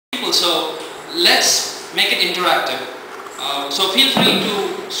people, so let's make it interactive. So feel free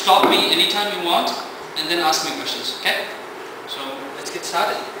to stop me anytime you want and then ask me questions, okay? So let's get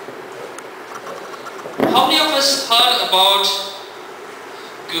started. How many of us heard about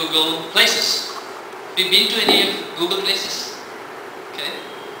Google Places? Have you been to any of Google Places? Okay,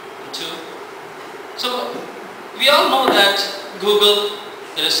 two. So we all know that Google,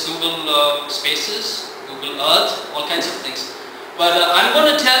 there is Google Spaces, Google Earth, all kinds of things. But I'm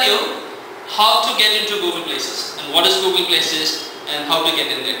going to tell you how to get into Google Places and what is Google Places and how to get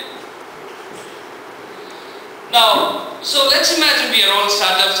in there. Now, so let's imagine we are all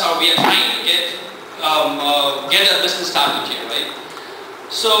startups or we are trying to get a business started here, right?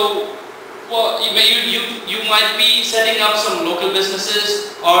 So, well, you might be setting up some local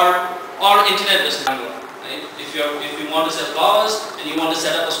businesses or internet business, right? If you want to sell flowers and you want to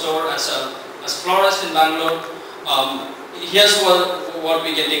set up a store as florist in Bangalore, here's what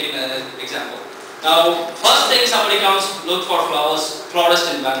we can take as an example. Now, first thing somebody comes, look for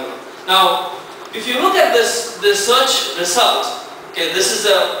florist in Bangalore. Now, if you look at this search result, okay, this is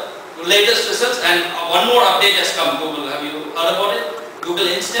the latest results, and one more update has come. Google, have you heard about it? Google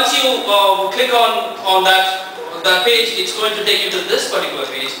Instant. Once you click on that page, it's going to take you to this particular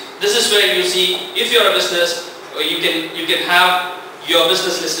page. This is where you see if you're a business, you can have your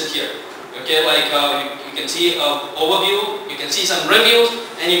business listed here. Okay, like you can see an overview, you can see some reviews,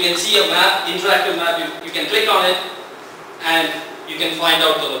 and you can see a map, interactive map. You can click on it, and you can find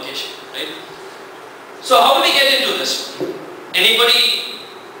out the location, right? So how do we get into this? Anybody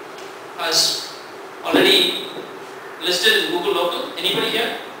has already listed in Google Local? Anybody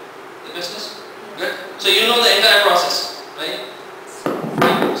here? The business? Good. So you know the entire process, right?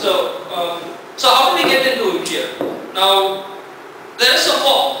 So how do we get into here? Now there is a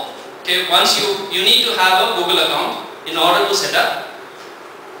form. Okay, once you need to have a Google account in order to set up,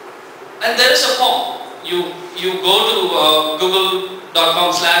 and there is a form. You go to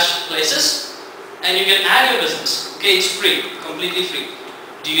google.com/places and you can add your business. Okay, it's free, completely free.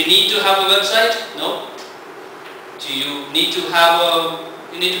 Do you need to have a website? No. Do you need to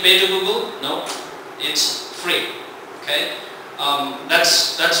you need to pay to Google? No. It's free. Okay,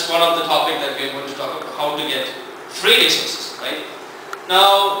 that's one of the topics that we are going to talk about, how to get free resources, right?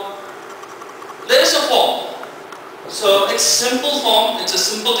 Now, there is a form. So it's a simple form, it's a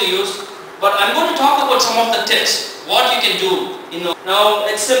simple to use, but I'm going to talk about some of the tips, what you can do. Now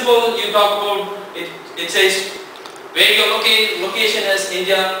it's simple, you talk about it, it says where your location is,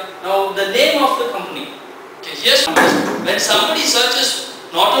 India. Now the name of the company. Okay, here's when somebody searches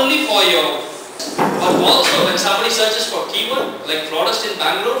not only for your, but also when somebody searches for keyword like florist in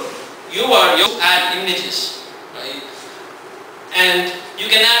Bangalore, you add images, right? And you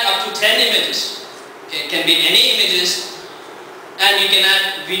can add up to 10 images. Okay, it can be any images, and you can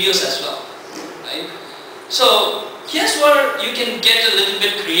add videos as well, right? So here's where you can get a little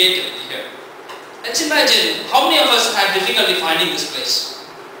bit creative here. Let's imagine how many of us had difficulty finding this place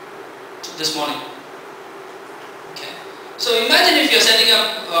this morning. Okay, so imagine if you're setting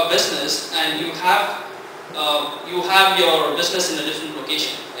up a business and you have your business in a different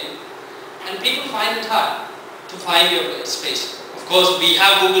location, right? And people find it hard to find your space. Of course, we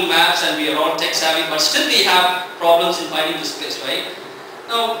have Google Maps and we are all tech savvy, but still we have problems in finding this place, right?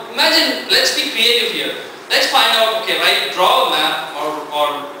 Now, imagine, let's be creative here. Let's find out, okay, right, draw a map or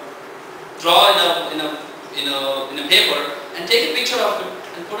draw in a paper and take a picture of it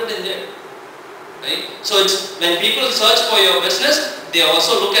and put it in there, right? So it's, when people search for your business, they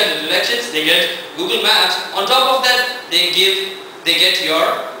also look at the directions, they get Google Maps. On top of that, they get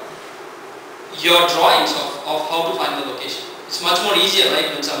your drawings of how to find the location. It's much more easier, right,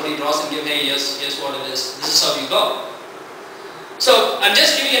 when somebody draws and give, hey, here's what it is. This is how you go. So I'm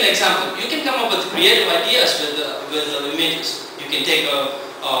just giving an example. You can come up with creative ideas with the images. You can take a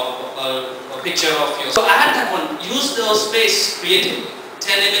picture of your. So add that one. Use the space creatively.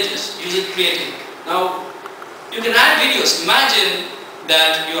 10 images. Use it creatively. Now you can add videos. Imagine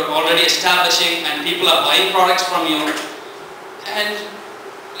that you are already establishing and people are buying products from you. And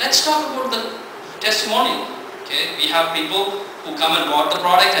let's talk about the testimonial. Okay, we have people who come and bought the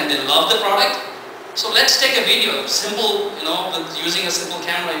product and they love the product. So let's take a video, simple, with using a simple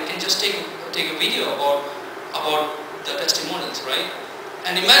camera. You can just take a video about the testimonials, right?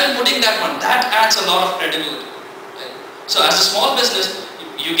 And imagine putting that one. That adds a lot of credibility, right? So as a small business,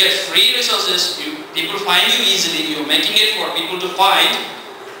 you get free resources. People find you easily. You're making it for people to find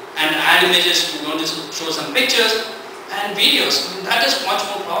and add images. You want to show some pictures and videos. I mean, that is much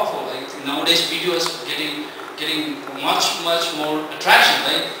more powerful. Like nowadays, video is getting much more attraction,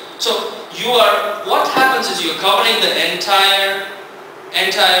 right? So what happens is you're covering the entire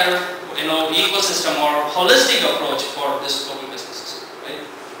entire ecosystem or holistic approach for this local businesses, right?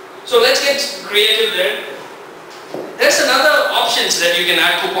 So let's get creative there. There's another options that you can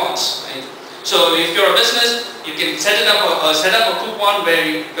add coupons, right? So if you're a business, you can set up a coupon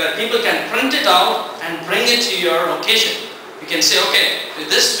where people can print it out and bring it to your location. You can say, okay,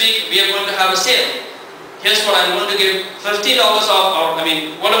 this week we are going to have a sale. Here's what I'm going to give, $50 off, or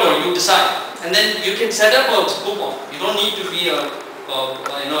whatever you decide. And then you can set up a coupon. You don't need to be a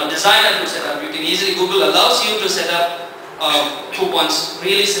designer to set up. You can easily, Google allows you to set up coupons,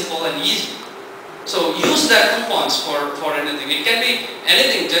 really simple and easy. So use that coupons for anything. It can be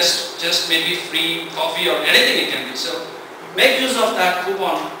anything, just maybe free coffee or anything it can be. So make use of that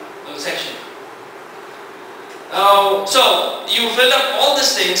coupon section. So you filled up all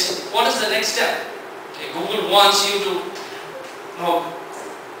these things. What is the next step? Okay, Google wants you to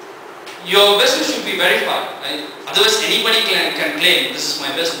your business should be verified, right? Otherwise anybody can claim this is my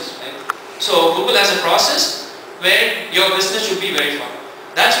business, right? So Google has a process where your business should be verified.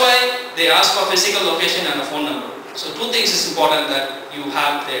 That's why they ask for physical location and a phone number. So two things is important that you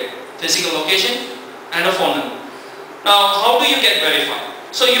have there: physical location and a phone number. Now how do you get verified?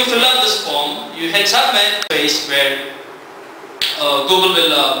 So you fill up this form, you hit submit page where Google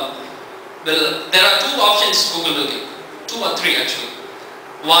will there are two options Google will give, two or three actually.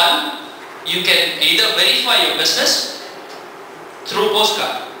 One, you can either verify your business through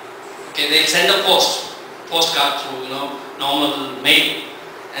postcard. Okay, they send a postcard through normal mail,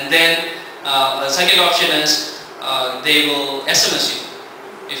 and then the second option is they will SMS you.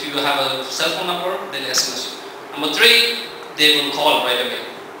 If you have a cell phone number, they'll SMS you. Number three, they will call right away.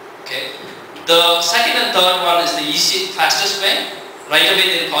 Okay. The second and third one is the fastest way. Right away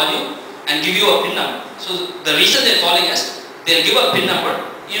they'll call you and give you a PIN number. So the reason they're calling is they'll give a PIN number.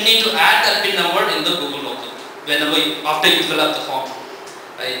 You need to add that PIN number in the Google local after you fill up the form,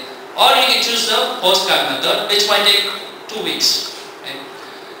 right? Or you can choose the postcard method, which might take 2 weeks. Right?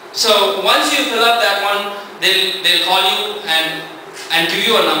 So once you fill up that one, they'll call you and give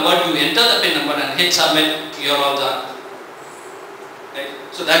you a number. You enter the PIN number and hit submit. You're all done. Right?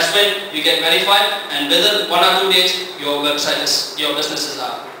 So that's when you get verified, and within 1 or 2 days, your businesses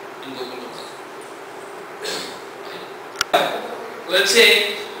are in Google local. Right? Let's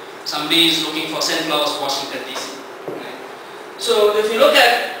say somebody is looking for St. Louis, Washington, D.C. Right? So if you look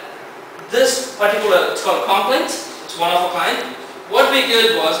at this particular, it's called complaints, it's one of a kind. What we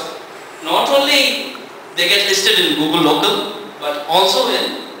did was, not only they get listed in Google local, but also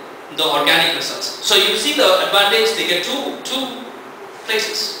in the organic results. So you see the advantage, they get two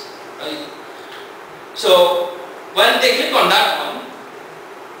places. Right? So when they click on that one,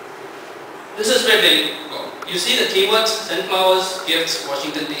 this is where they go. You see the keywords: St. Louis, gifts,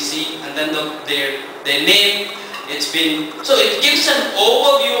 Washington DC, and then their name. So it gives an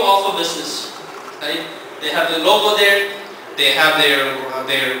overview of a business. Right? They have the logo there. They have their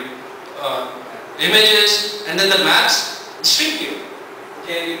images, and then the maps. Street view.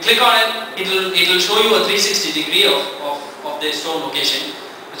 Okay, you click on it. It will show you a 360-degree of their store location.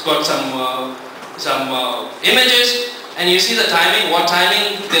 It's got some images, and you see the timing, what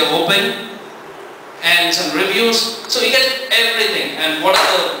timing they're open, and some reviews. So you get everything, and what are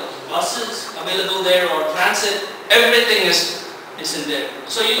the buses available there or transit. Everything is in there.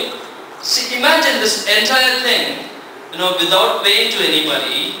 So you see, imagine this entire thing, without paying to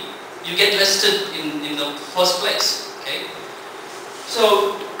anybody, you get listed in the first place. Okay.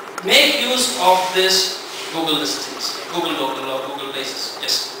 So make use of this Google listings, Google local or Google places.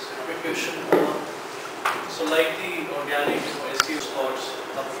 Yes. Quick question. So like the organic SEO spots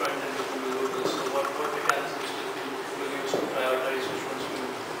upfront in the Google local, so what mechanisms will you use to prioritize which ones to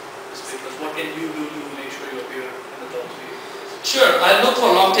display? Because what can you do to make sure you appear in the top 3? Sure, I'll look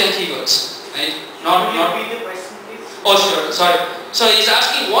for long tail keywords. Right? Not repeat the question, please. Oh sure, sorry. So he's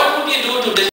asking, what would you do to